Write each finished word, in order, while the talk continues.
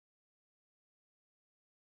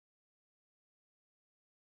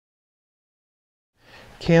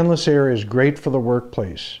Canless Air is great for the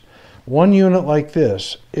workplace. One unit like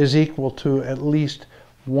this is equal to at least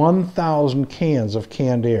 1,000 cans of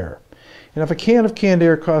canned air. And if a can of canned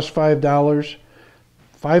air costs $5,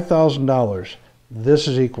 $5,000, this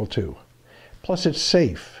is equal to. Plus it's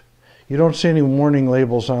safe. You don't see any warning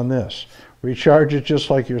labels on this. Recharge it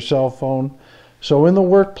just like your cell phone. So in the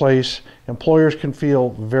workplace, employers can feel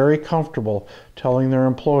very comfortable telling their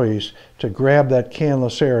employees to grab that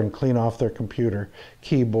canless air and clean off their computer,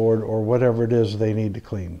 keyboard, or whatever it is they need to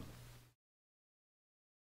clean.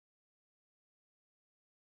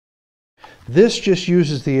 This just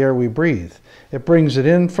uses the air we breathe. It brings it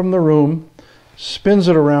in from the room, spins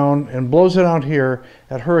it around, and blows it out here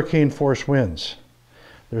at hurricane force winds.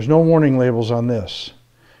 There's no warning labels on this.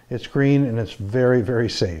 It's green and it's very, very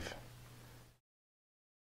safe.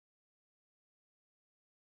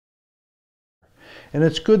 And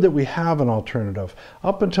it's good that we have an alternative.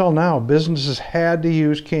 Up until now, businesses had to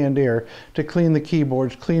use canned air to clean the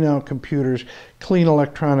keyboards, clean out computers, clean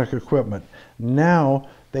electronic equipment. Now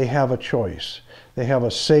they have a choice. They have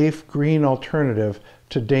a safe, green alternative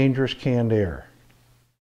to dangerous canned air.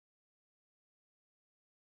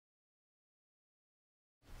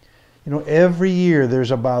 You know, every year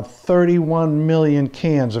there's about 31 million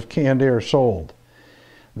cans of canned air sold.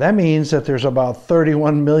 That means that there's about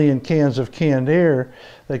 31 million cans of canned air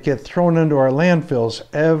that get thrown into our landfills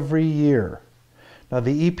every year. Now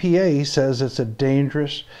the EPA says it's a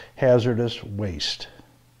dangerous, hazardous waste.